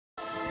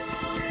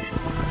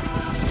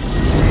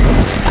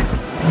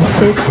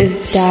This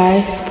is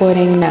Dye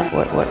Sporting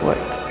Network. The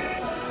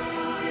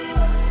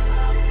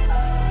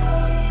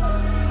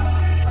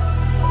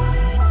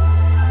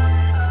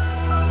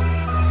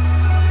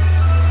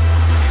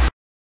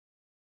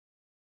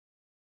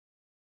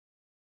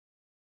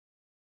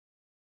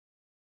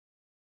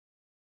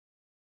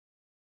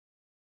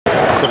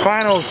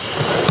finals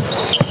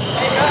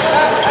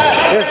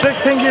is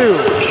 16U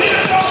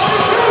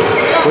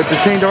with the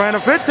team Durant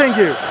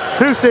 15U,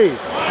 2 seed,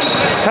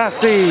 top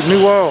seed,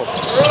 New World.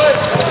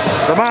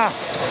 Lamar,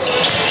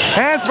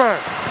 Hansberg,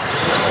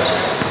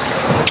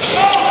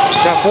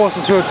 got forced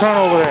into a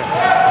turnover there.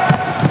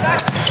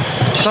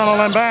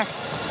 Tunnel and back.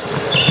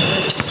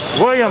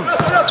 Williams.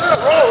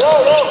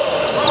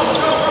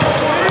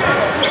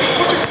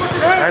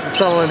 Had to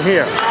tunnel in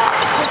here.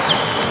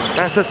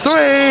 That's a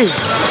 3.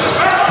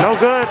 No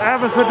good.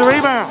 Evans with the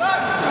rebound.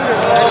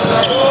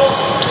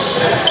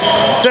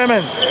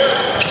 Simmons.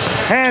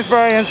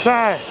 Hansberry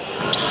inside.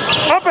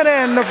 Up and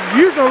in.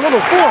 Using a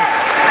little force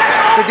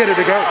to get it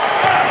to go.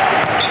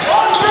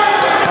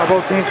 How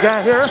both teams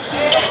got here.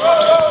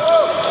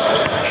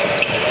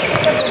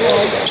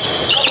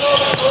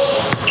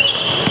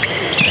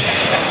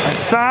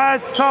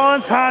 Inside.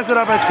 Sullivan ties it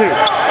up at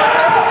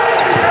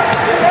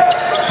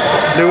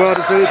 2. New World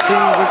defeated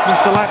team. Richmond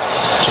Select.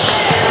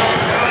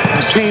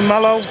 Team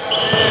Mello,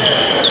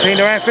 Team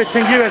Durant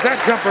 15U as that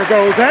jumper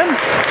goes in.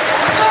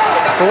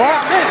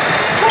 What?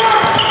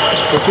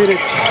 Defeated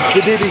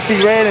the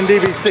DBC Red and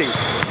DBC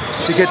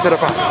to get to the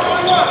final.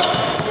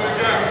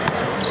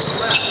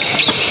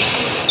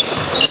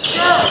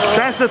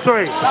 That's the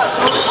 3.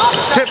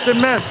 Tipped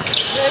and missed.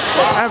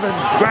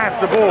 Evans grabs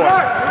the board.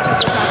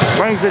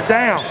 Brings it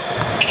down.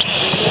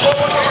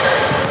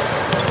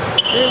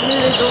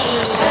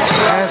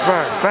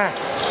 Transfer back.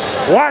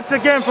 Watch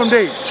again from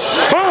deep.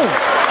 Boom!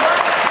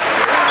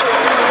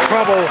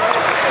 Trouble, I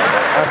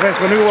think,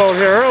 for New World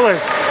here early.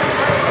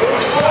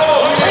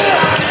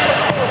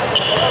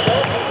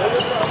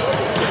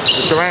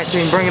 The Durant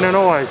team bringing the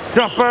noise.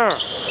 Jumper,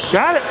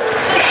 got it.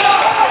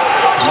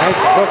 Nice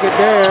bucket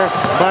there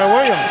by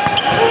Williams.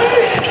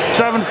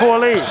 7-4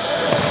 lead.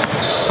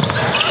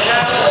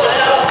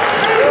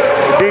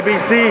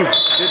 DBC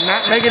did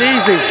not make it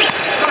easy.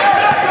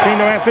 Team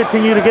Durant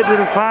 15U to get to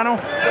the final,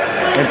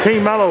 and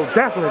Team Mello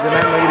definitely did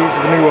not make it easy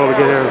for New World to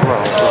get here as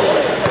well. So,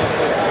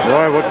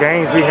 boy, what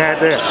games we had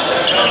there.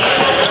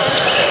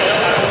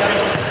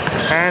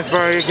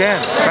 Hansberry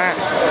again, back.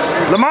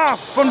 Lamar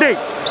from deep.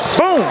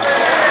 Boom!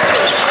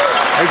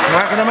 He's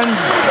smacking him and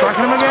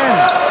striking him again.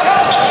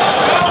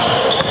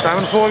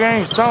 7-4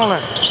 game,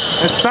 stolen.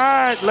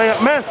 Inside,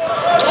 layup miss.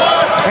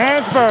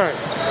 Hansberry.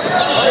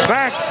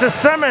 Back to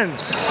Simmons.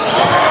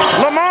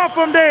 Lamar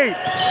from deep.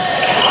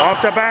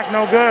 Off the back,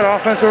 no good.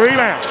 Offensive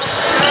rebound.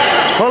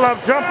 Pull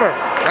up jumper.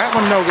 That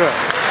one no good.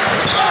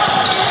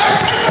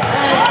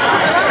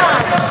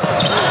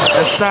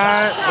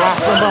 Inside,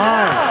 blocked from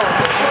behind.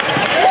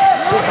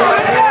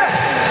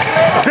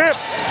 Dip,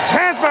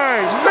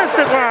 Hansberry, missed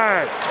it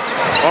wide.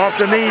 Off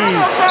the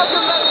knees.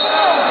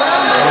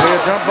 Gonna be a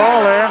jump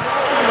ball there.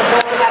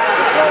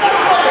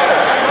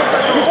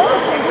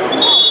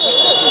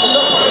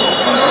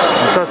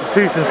 And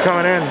substitutions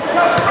coming in.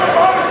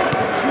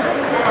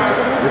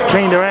 This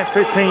team Durant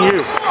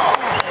 15U.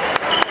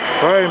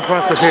 Very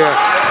impressive here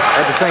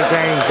at the St.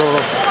 James.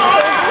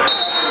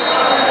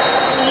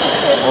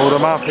 Hold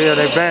them up here,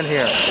 they've been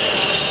here.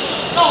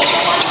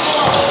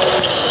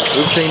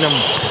 We've seen them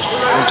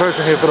in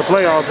person here for the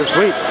playoffs this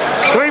week.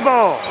 3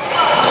 ball,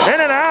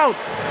 in and out.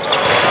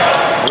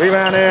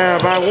 Rebound there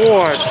by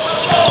Ward.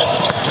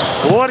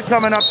 Ward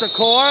coming up the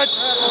court.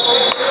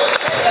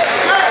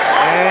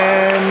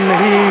 And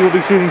he will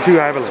be shooting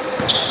 2, I believe.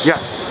 Yes,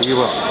 he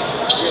will.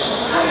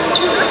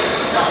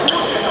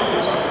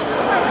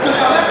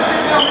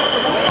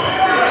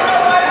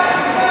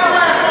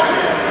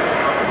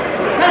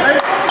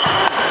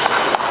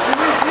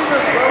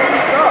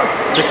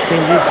 U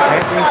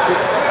championship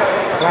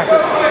bracket.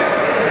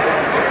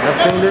 I've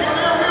seen it.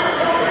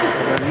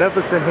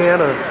 Magnificent here.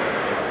 The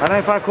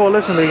I-95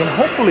 Coalition League, and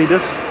hopefully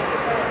this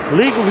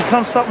league will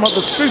become something of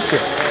the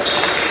future.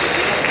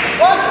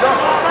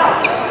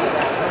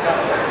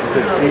 You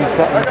could see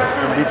something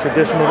can be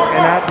traditional in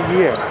and out the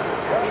year.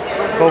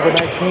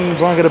 COVID-19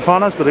 brought it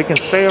upon us, but it can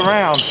stay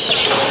around.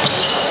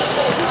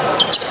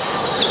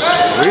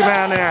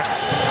 Rebound there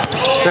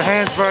to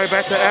Hansberry,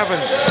 back to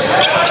Evans.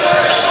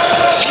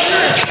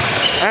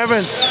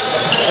 Evans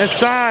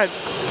inside,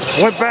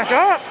 went back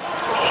up,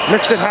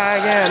 missed it high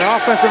again.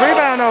 Offensive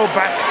rebound, though,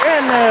 back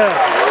in there.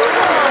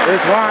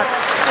 It's Watts.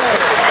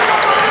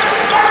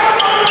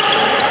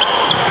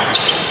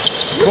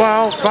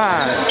 12-5.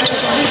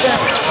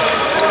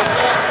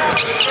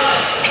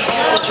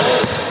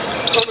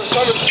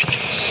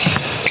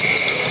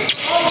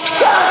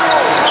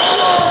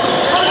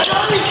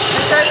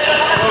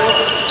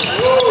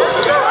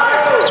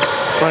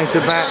 Brings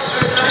it back.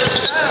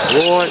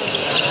 Ward.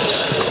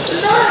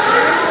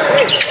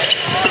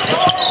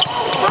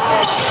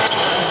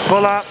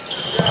 Pull up,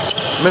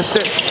 missed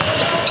it.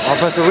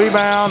 Offensive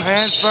rebound,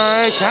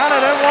 Hansberry,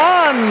 counted at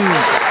 1.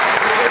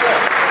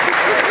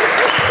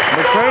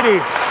 McCready,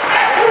 to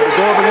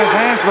go up against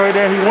Hansberry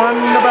there, he won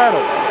the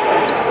battle.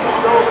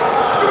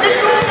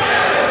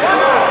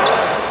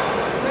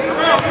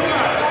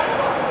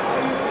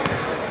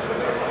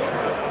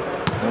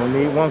 We'll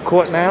need one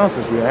court now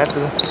since we're at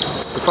the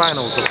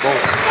finals of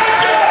both.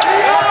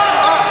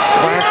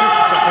 Classes,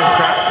 second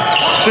shot,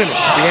 finish.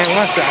 He ain't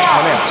one shot,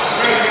 come in.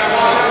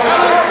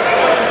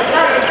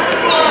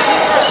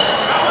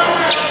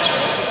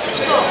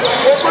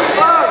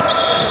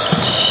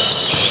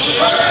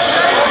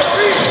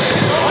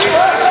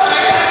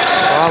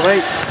 All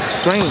right,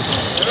 screens.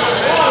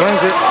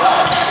 Swings it.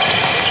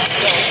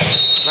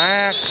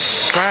 Back,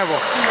 travel.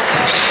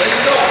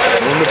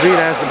 In the beat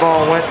as the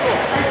ball went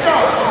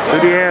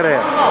through the air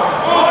there.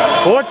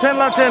 4:10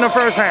 left in the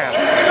first half.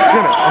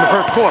 In the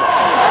first quarter.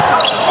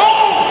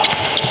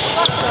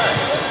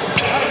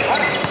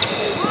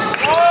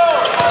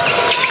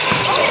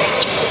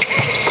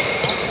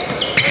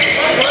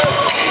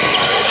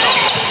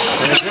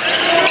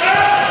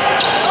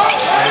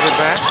 There's it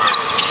back.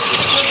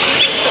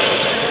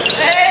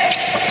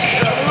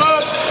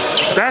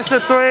 That's the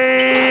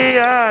three.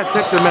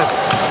 Tipped and missed.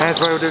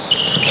 Hansberry with it.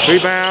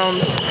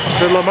 Rebound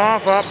to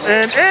Lamar up.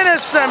 And in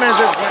is Simmons.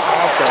 It went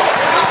off the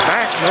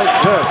back. No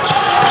good.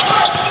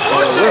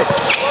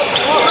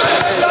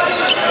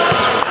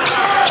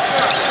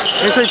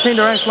 They say Team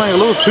Durant's playing a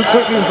little too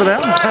quickly for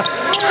them. That's a couple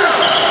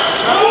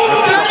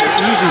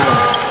easy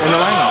ones in the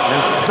lane.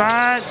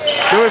 Inside.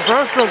 The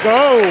reversal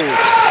goes.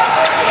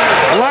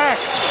 Black.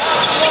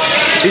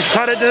 He's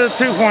cut it to the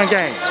 2-point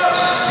game.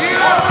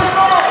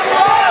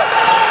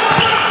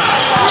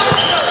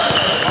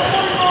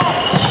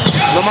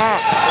 Lamar.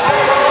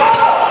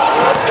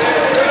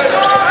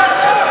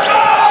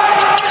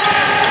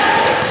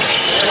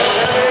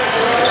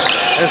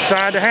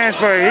 Inside to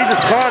Hansberry. He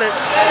just caught it.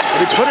 But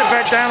he put it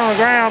back down on the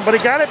ground, but he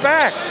got it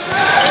back.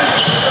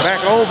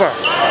 Back over.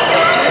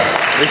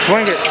 They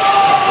swing it.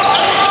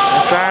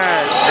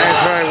 Inside.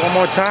 Hansberry one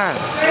more time.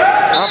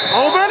 Up,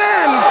 open,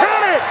 and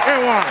count it!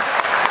 And one.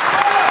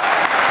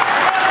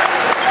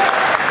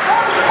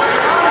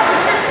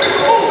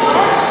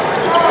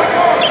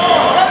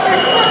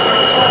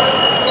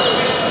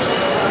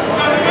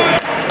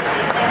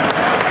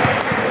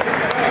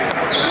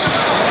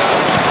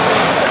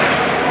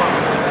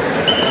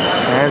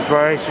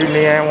 Hansberry shooting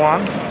the and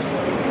one.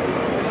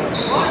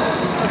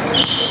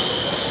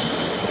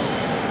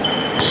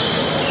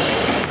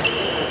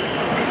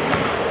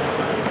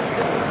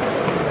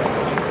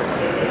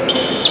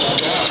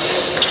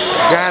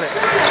 Got it.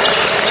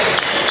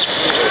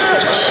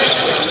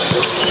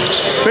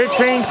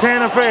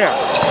 15-10 affair.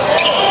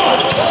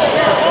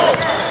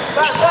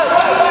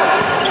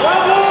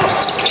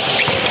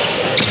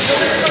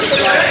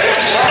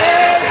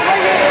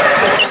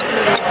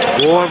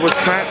 Ward was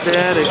trapped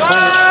there. They cleaned it.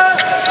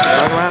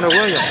 Right around to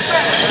Williams.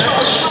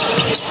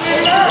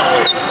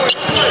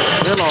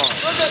 Miller.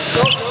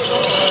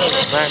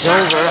 Back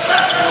over.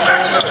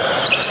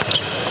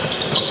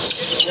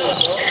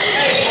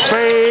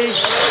 Fade.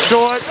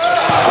 Short.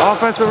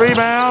 Offensive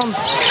rebound.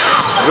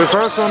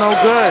 Reversal no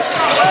good.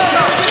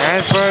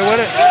 Hansberry with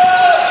it.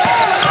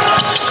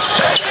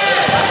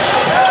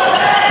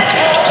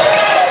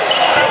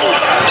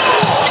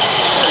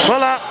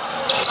 Pull up.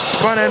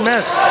 Front end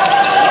miss.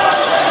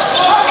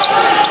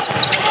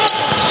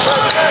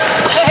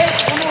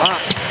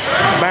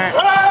 Back.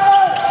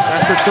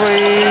 That's a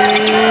three.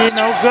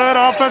 No good.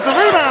 Offensive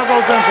rebound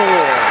goes in for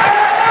Ward.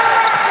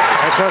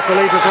 That's us to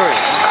lead to three.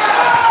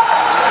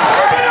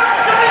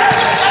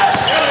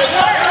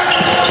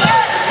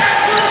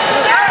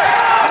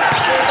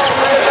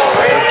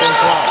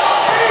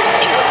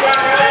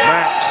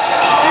 Back.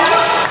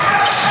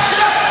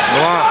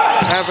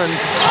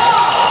 Evans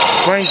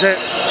swings it.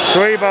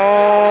 Three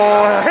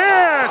ball.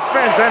 Here.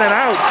 Spins in and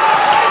out.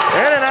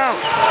 In and out.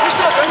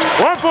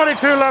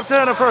 1:42 left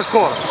in the first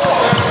quarter.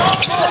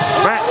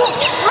 Back.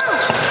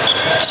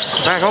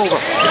 Back over.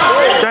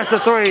 That's a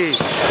three.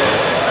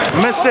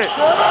 Missed it.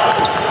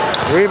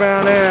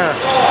 Rebound there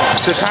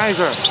to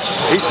Kaiser.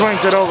 He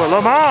swings it over.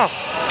 Lamar.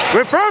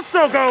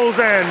 Reversal goes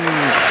in.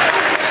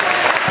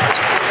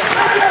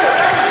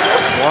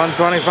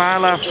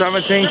 1:25 left.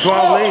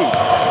 17-12 lead.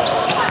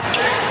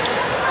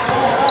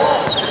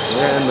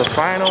 We're in the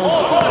finals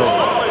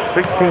of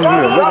 16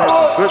 years. Look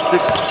at good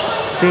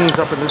 16s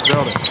up in this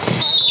building.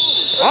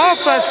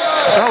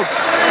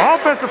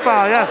 Offensive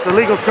foul, yes,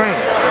 illegal screen.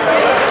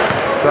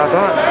 So I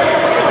thought.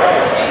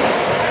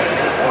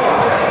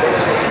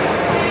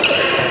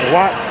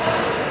 Watts.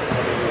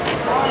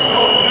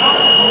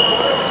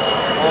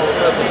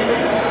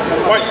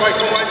 White. I was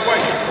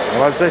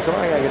about to say,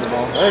 somebody gotta get the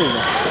ball. There you go.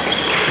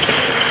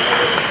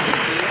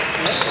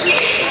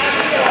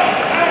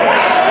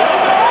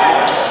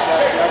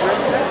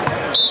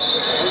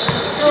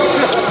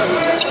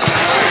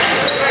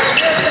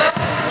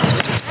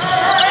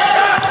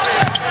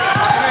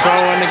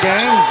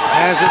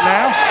 Has it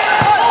now.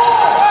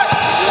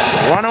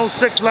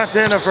 1:06 left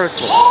in the first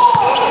quarter.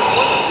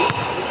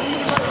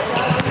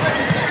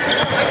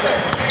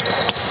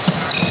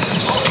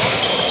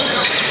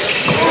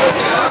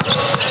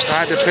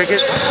 Tried to pick it.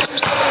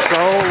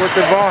 So with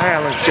the ball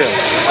handling skill.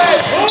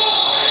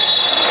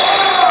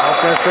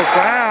 Offensive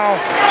foul.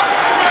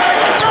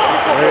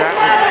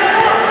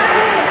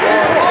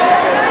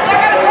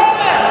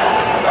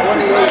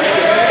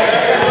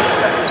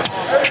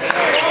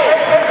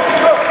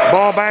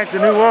 Ball back to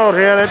New World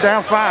here. They're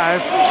down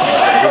 5.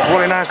 With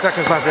 49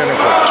 seconds left in the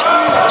quarter.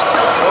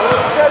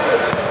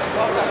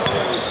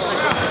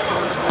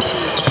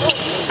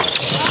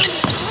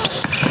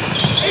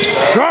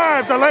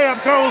 Drive, the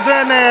layup goes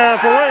in there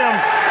for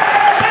Williams.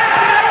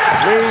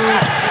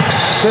 Lead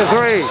to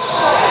 3.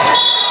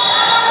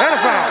 And a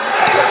foul.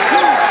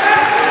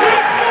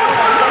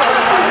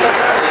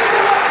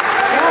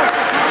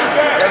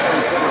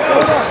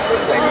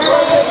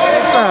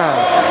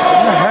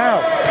 What the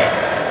hell?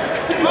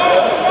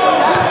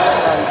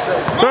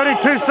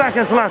 32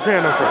 seconds left here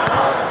in the fourth.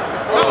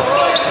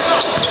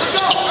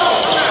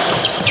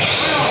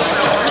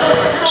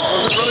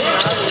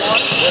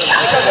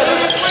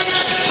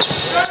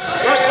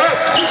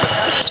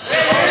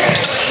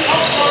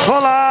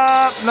 Pull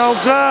up, no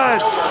good.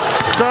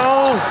 So,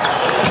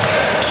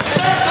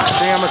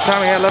 see how much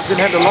time he had left,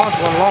 didn't have to launch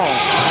one long.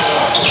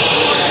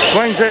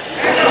 Swings it,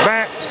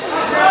 back.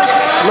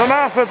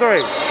 Lamar for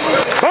 3.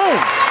 Boom!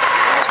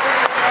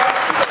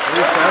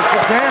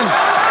 That's again.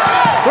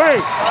 3,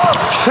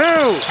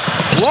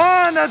 2,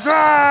 1, a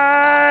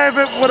drive.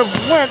 It would have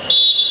went.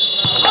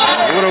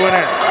 It would have went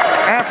in.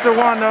 After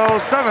one, though,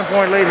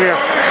 7-point lead here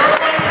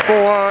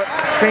for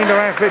Team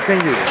Durant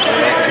 15U.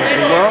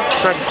 Well,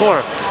 second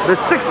quarter. The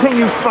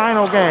 16U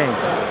final game.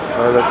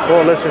 The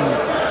coalition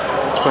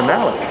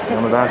finale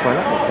on the Dance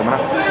Network coming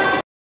up.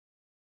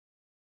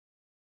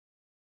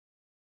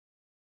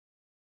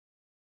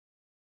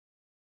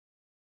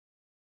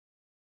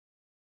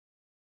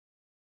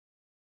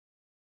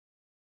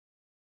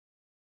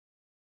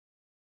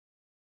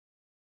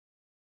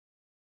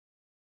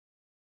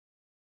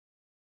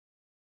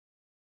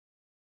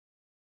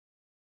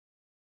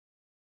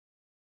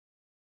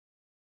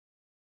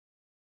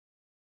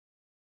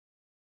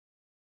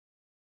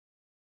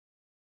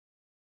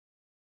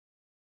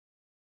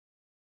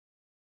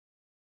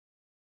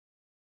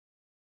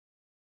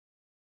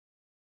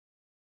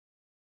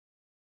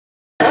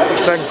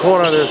 Second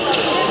quarter of the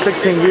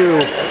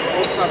 16U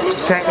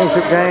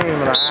championship game in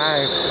the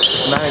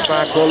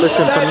I-95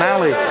 coalition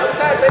finale.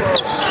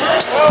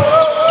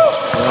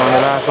 And on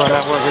the Dance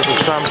Network, it's a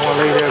 7-point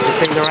lead here for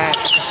Team Durant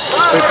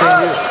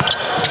 15U.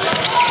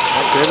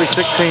 They'll be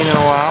 16 in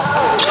a while.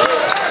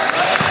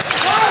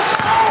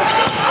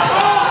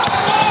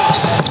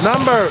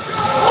 Number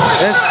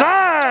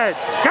inside,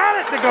 got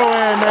it to go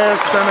in there,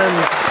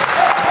 Simmons.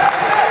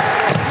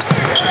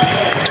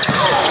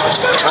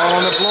 Ball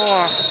on the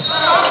floor.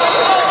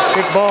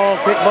 Kick ball,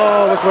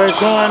 which way it's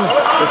going?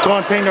 It's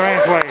going Team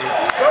Durant's way.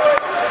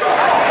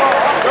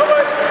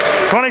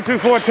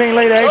 22-14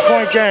 lead,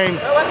 8-point game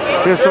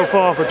here so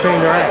far for Team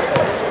Durant.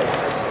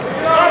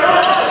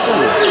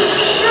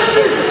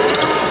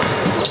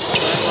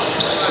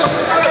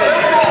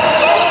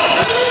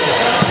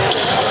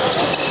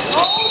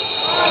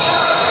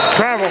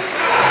 Travel.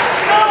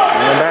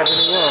 And back to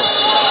the world.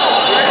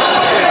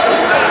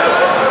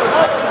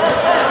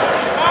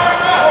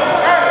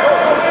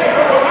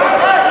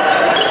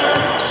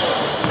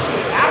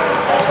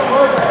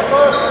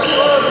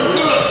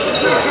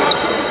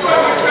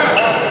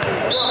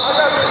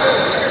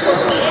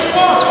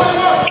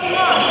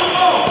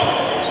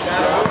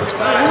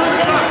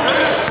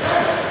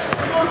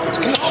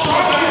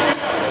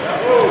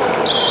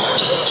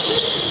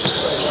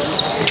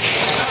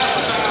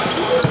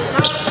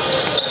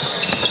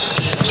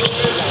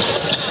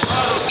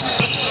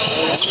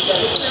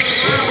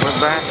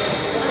 Back.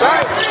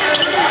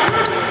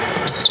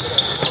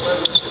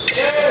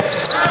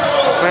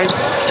 Fake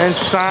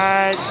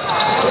inside.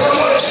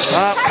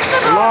 Up.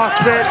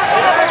 Lost it.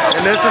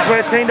 And this is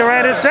where Team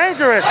Durant is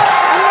dangerous.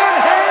 One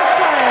hand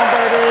slam,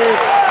 baby.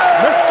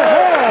 Mr.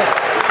 Harris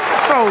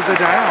throws it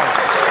down.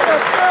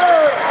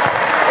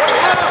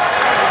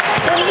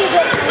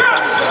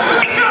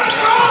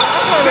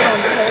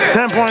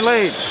 10-point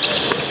lead.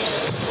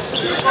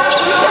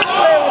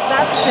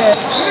 That's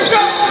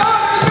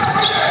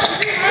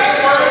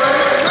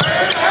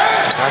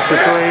the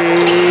 3,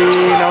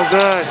 no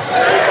good.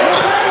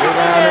 Go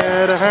down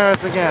there to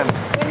Harris again.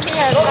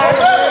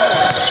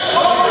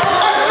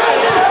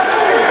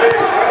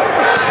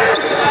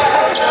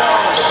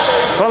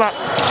 Pull up,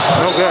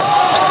 no good.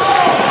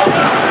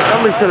 At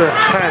least should have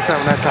passed that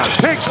one that time.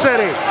 Pig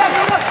City.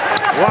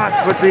 Watch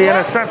with the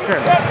interception.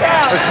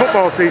 It's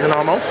football season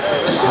almost.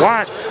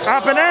 Watch,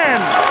 up and in.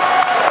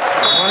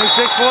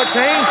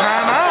 26-14,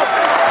 timeout.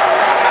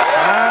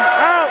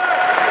 Timeout.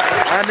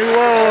 At New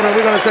World, and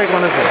we're going to take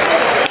on this one.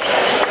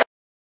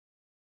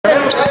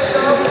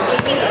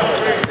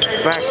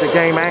 Back to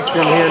game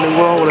action here in New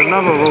World with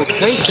another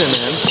rotation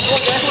in.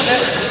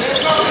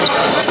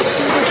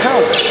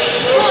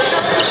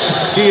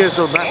 He is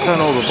the back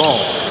turnover ball.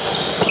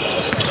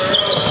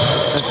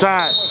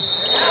 Inside.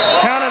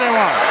 Count it and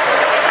one.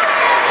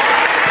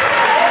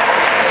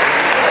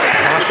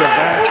 Off the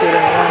basket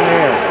and one there.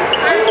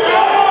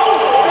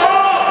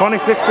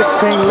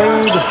 26-16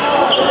 lead.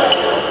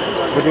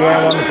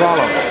 Indiana won the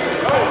follow.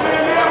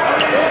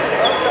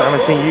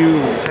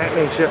 17U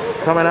championship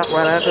coming up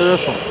right after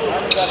this one.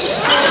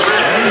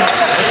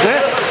 That's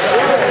it.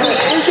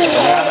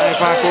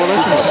 I-95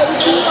 coalition.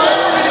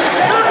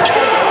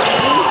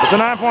 It's a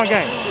 9-point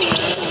game.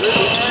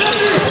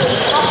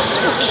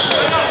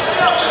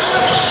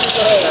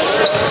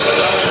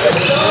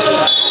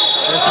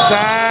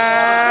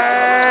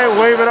 Inside,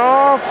 wave it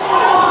off.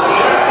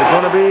 It's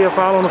going to be a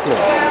foul on the floor.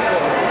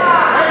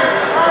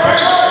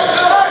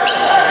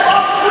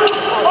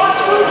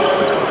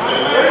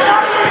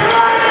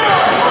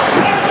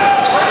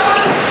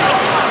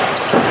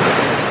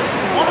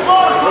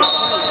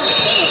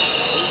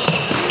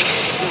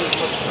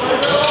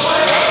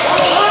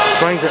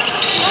 Brings it.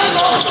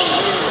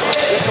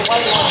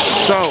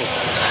 So,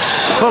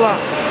 pull up.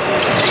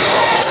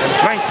 And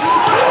drink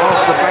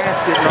off the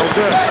basket, no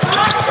good.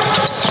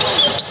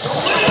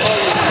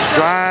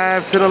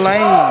 Drive to the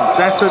lane.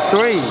 That's a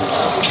 3.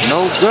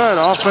 No good.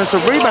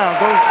 Offensive rebound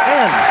goes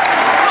in.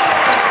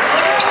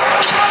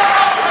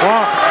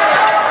 Walk.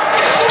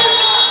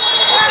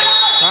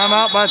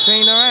 Timeout by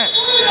Team Durant.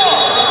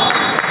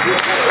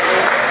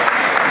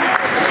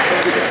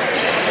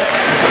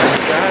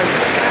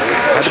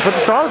 Had to put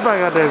the stars back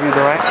out there for you,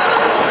 Durant.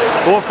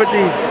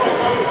 4:50.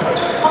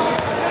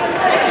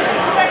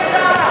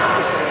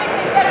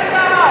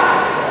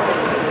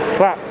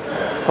 Clap,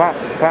 clap,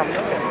 clap.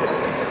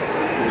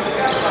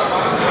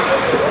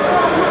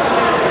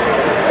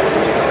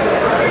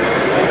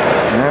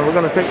 And we're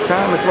going to take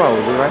time as well.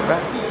 We'll be right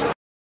back.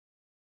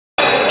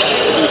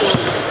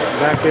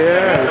 Back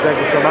here, we're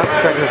taking some up,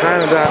 checking the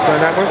sign of the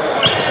network.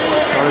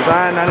 On his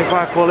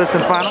I-95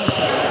 Coalition Final.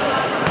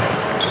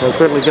 We'll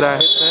quickly get our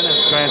hits in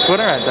and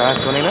Twitter at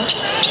Dice29.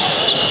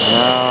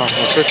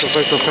 Official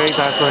page,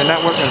 Dice20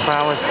 Network, and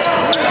finally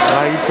on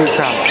our YouTube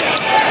channel.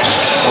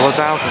 Over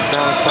 1,000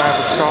 challenge time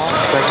for strong.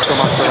 Thank you so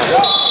much for that.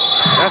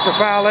 That's a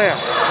foul there.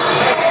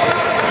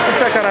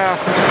 Let's check out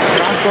our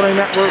Dice20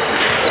 Network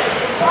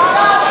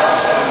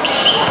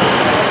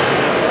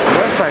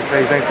website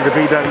page, thanks to the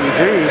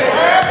BWG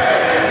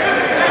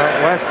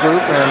West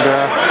group, and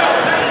we're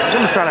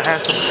going to try to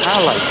have some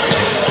highlights.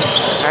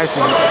 As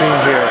you've seen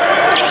here,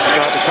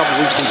 throughout the couple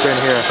weeks we've been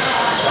here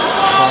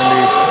on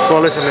the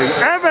Coalition League.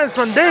 Evans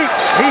from deep,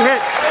 he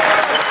hit. I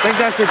think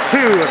that's a 2. I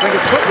think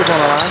his foot was on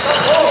the line.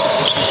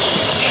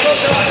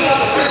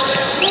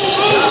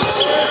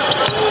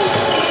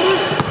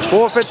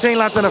 .4:15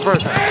 left in the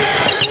first half.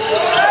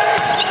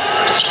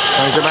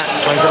 Swings it back,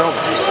 swings it over.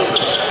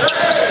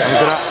 Swings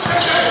it up.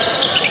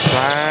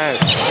 Right.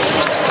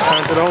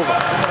 Turns it over.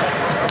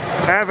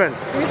 Evans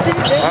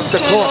up the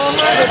court.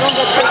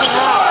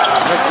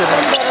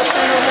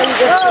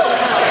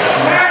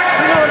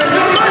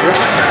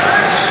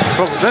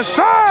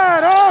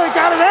 Inside! Oh, he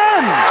got it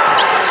in!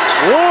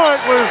 Ward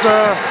was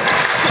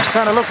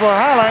trying to look for a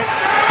highlight.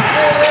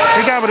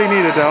 He got what he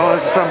needed though.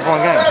 It's a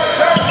 7-point game.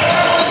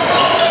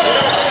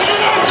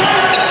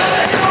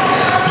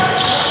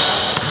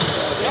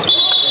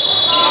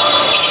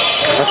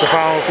 That's a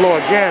foul on the floor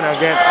again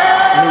against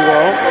New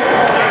World.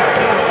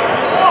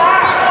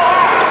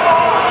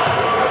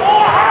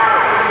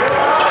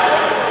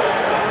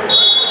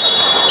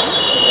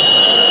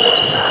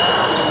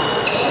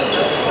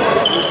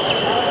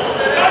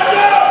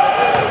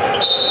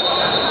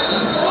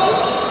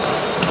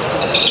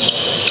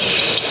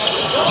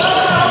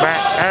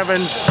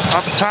 Evans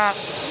up top,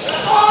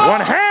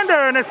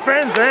 one-hander, and it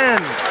spins in.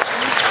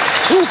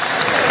 Whew.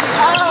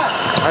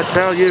 I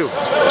tell you, old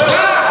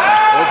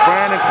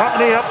Brand and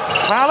Company up,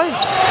 Polly.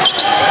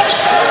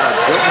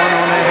 Good one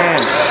on their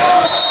hand.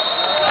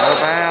 Out of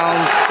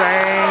bounds,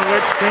 staying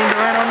with Team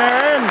Durant on their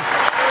end.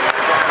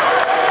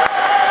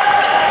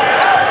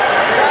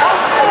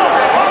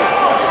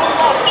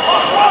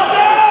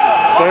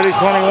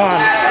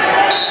 .30-21.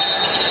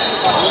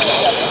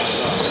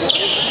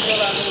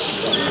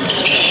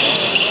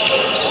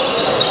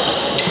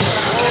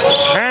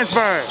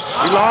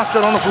 He lost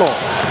it on the floor.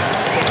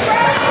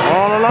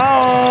 All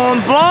alone.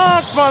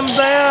 Blocked from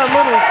there.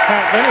 Little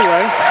tap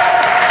anyway.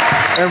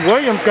 And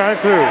Williams got it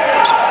through.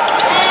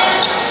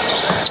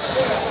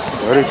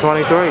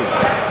 30-23.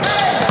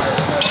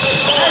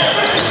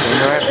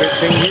 And they're at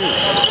 15U.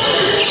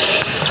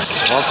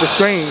 Off the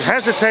screen.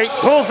 Hesitate.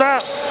 Pulls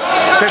up.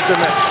 Tips the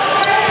net.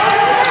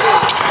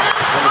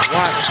 That was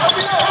one.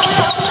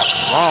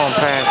 Long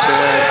pass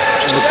there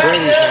in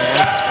McGrady's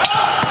hand.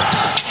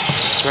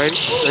 Great,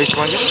 they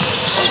swing it.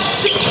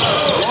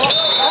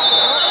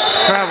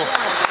 Travel.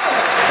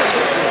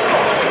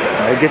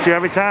 They get you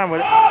every time with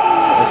it.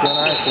 That's what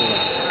I see.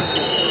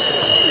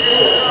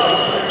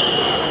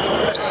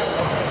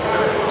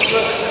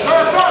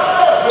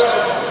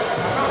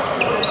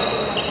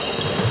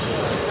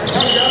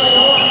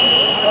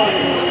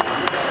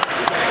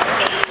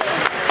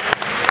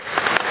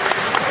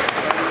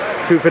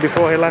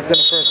 2:54 here left in the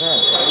first half.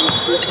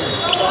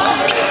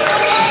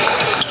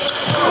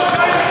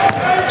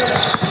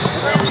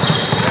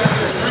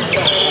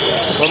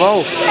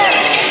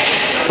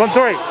 From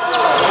 3.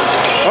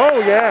 Oh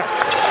yeah.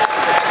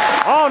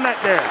 All net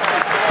there.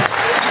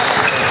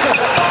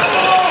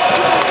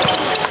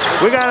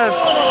 We got a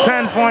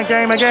 10-point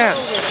game again.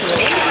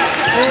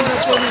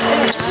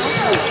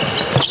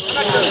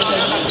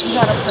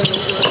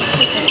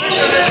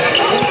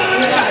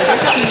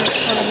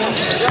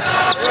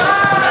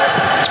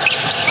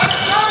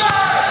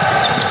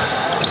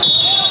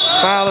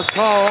 Foul is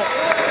called.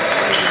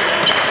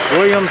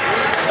 Williams,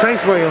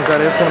 Chase Williams,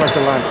 that is, coming up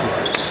to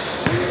line.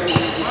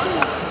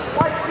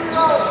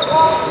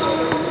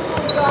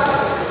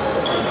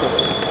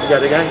 You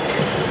got the game?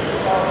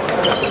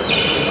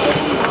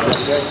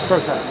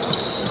 First half.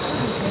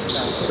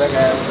 Second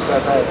half,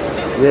 first half.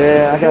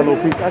 Yeah, I got a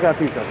little piece. I got a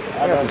piece of it.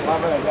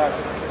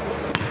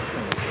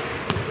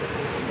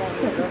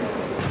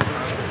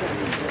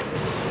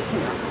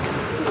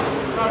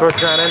 First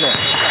shot in there.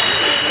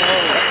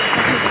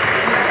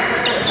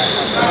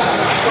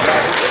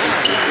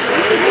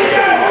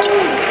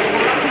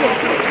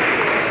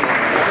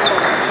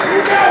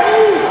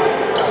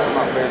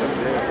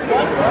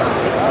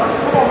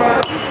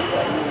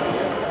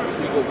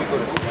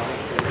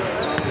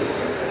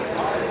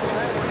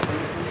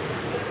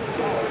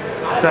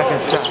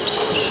 Second shot.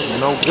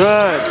 No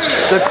good.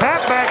 The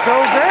tap back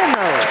goes in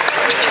though.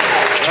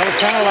 That was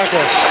kind of like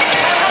a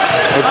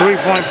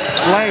 3-point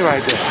play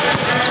right there.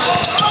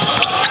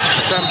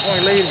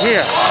 7-point lead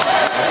here.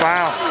 A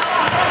foul.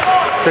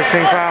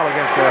 16 foul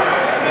against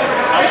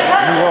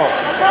New York.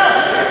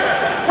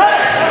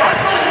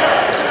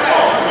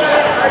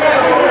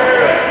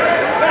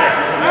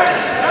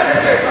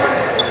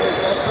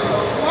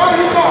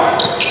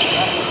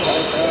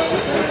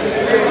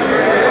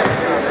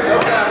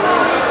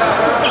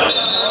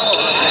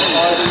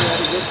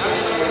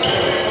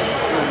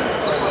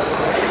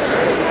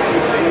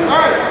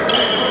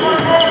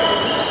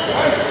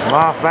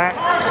 Off back.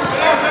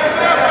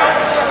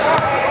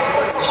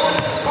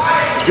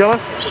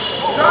 Gillis.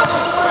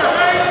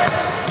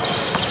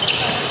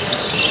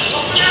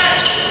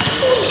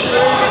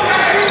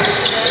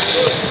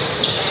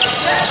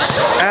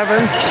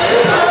 Evans.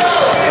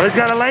 Oh, he's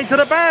got a lane to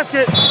the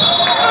basket.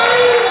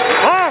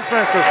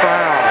 Offensive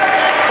foul.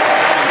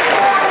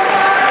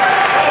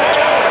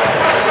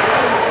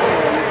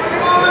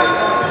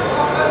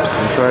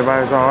 I'm sure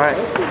everybody's all right.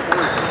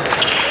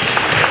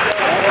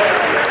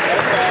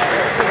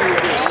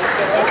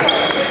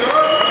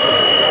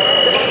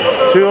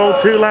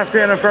 2:02 left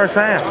in the first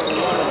half.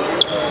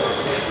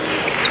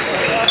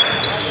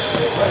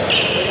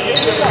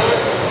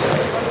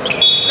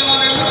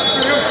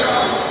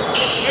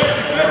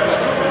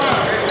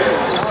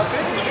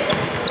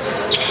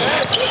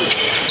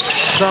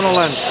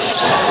 Sunderland.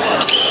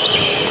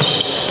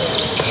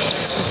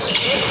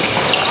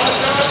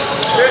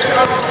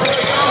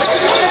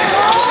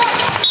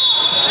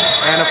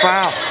 And a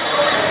foul.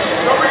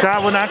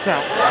 Shot will not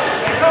count.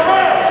 Shot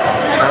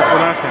will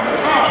not count.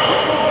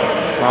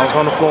 Fouls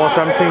on the floor,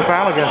 17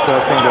 foul against Team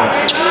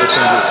Durant.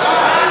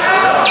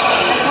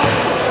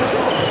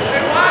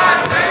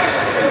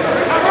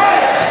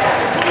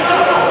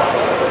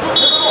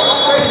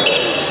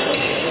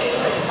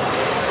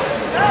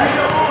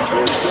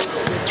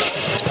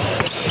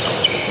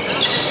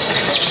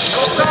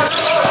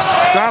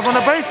 Drive on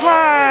the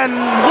baseline,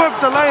 whip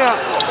the layup,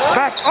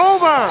 back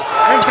over,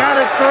 and got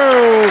it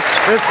through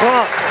his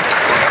clock.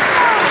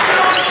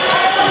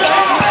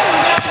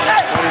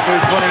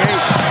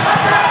 33-28.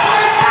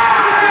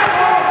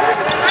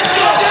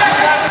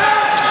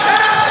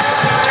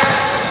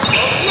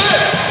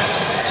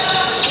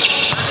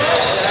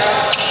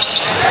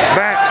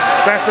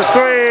 That's a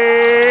three.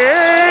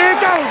 It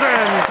goes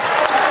in.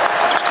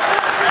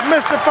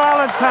 Mr.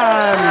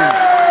 Valentine.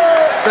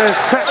 There's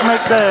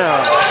checkmate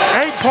there.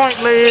 8-point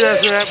lead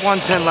as we're at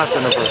 1:10 left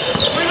in the first.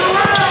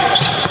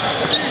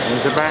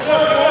 Into back.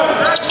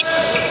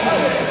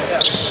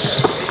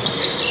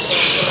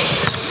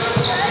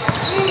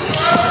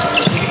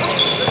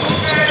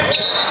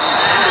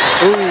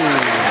 Ooh.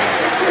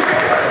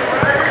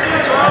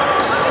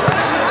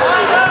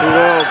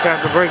 Whoa,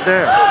 catch the break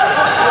there.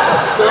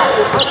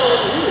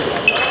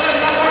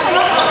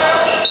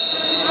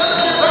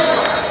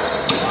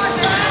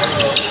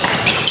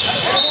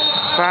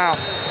 Foul.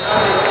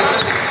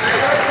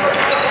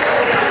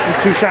 And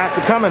 2 shots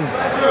are coming. You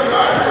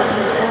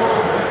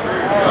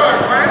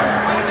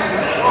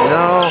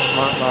know,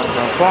 my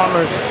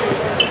partners.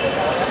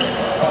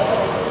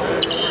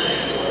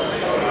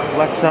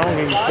 Flex Zone,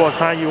 you can sports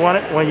how you want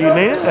it, when you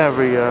need it.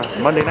 Every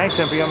Monday night,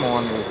 10 p.m.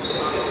 on the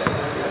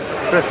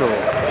official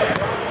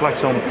Flex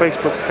Zone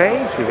Facebook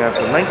page. You have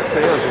the links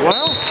there as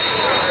well.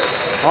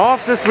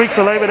 Off this week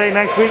for Labor Day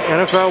next week.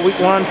 NFL Week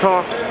 1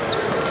 talk.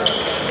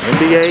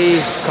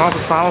 NBA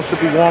conference finals should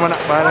be warming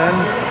up by then.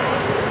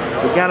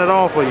 We got it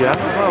all for you. I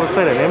don't know if I would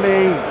say that.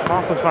 NBA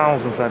conference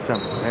finals in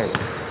September. Hey.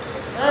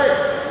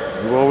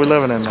 The world we're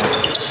living in now.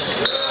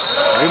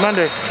 Every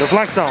Monday, the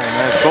Flex Zone.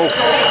 As both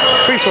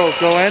free throws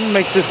go in,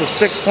 makes this a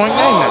 6-point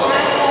game now.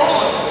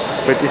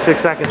 56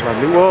 seconds left.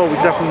 New world, we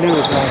definitely knew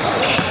this one.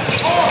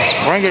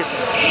 Bring it.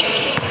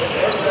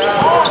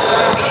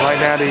 Right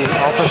now, the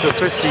offensive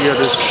efficiency of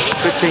this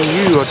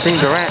 15U or Team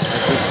Durant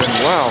has just been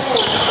well.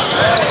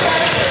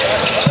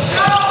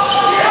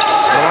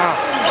 Wow.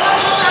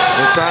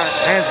 Inside,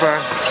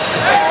 Hansberg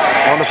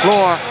on the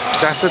floor.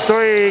 That's the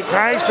three.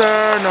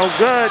 Kaiser, no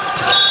good.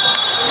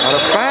 Out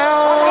of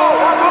bounds.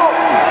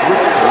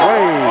 Which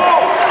way?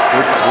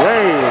 Which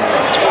way?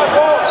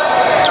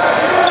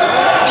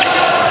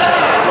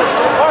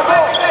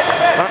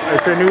 They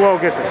said New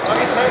World gets it.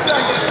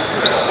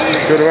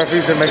 So the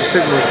referees didn't make a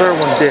decision. The third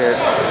one did.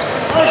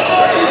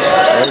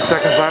 8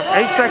 seconds left.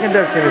 8 seconds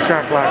left in the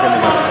shot clock in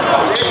the game.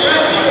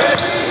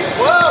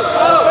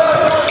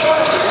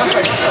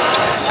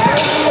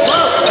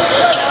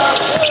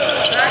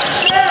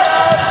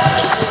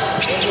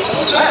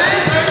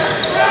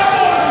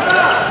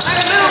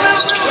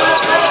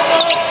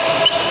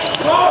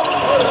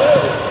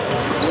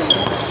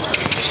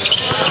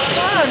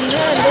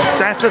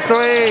 That's a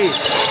three.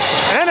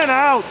 In and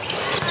out.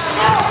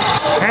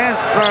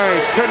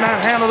 Hansberg could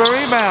not handle the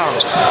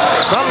rebound.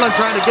 Sutherland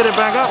trying to get it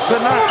back up,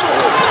 could not.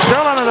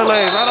 Still under the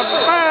legs, out of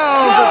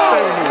bounds.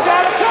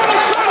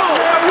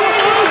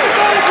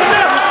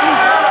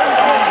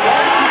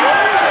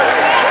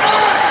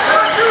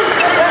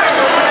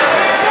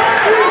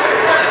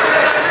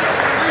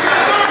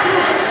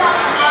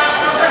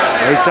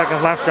 It's 8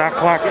 seconds left, shot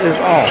clock is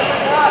off.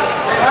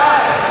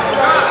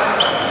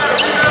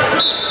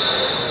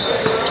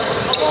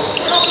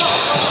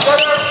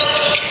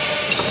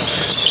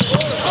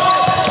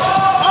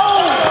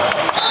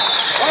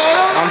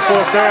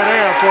 Fourth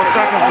there, 4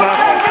 seconds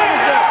left.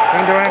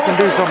 And Durant can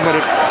do something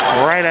with it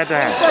right at the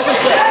half.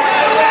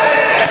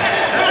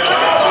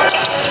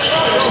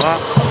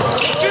 Well,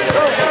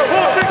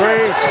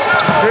 3,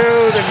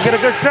 2, they can get a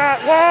good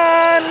shot.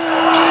 1,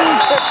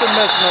 hit the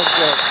miss, no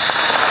good.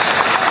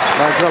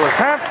 Nice fellas.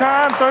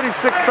 Halftime,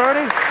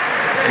 36-30.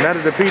 And that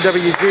is the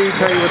PWG,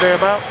 tell you what they're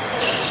about.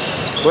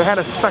 We had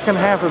a second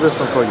half of this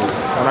one for you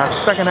on our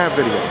second half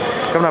video.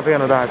 Coming up here on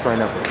the Dice right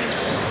now.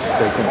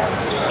 Stay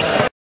tuned.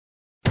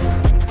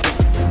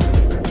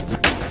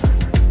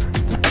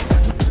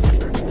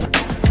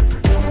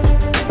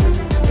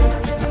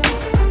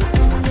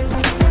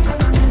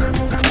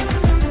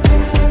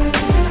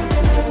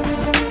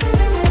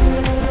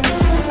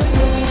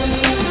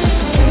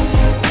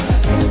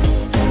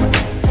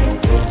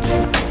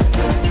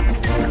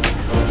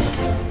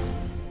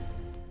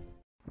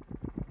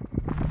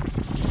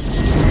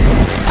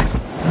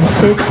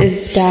 This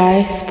is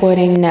Die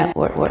Sporting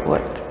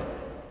Network.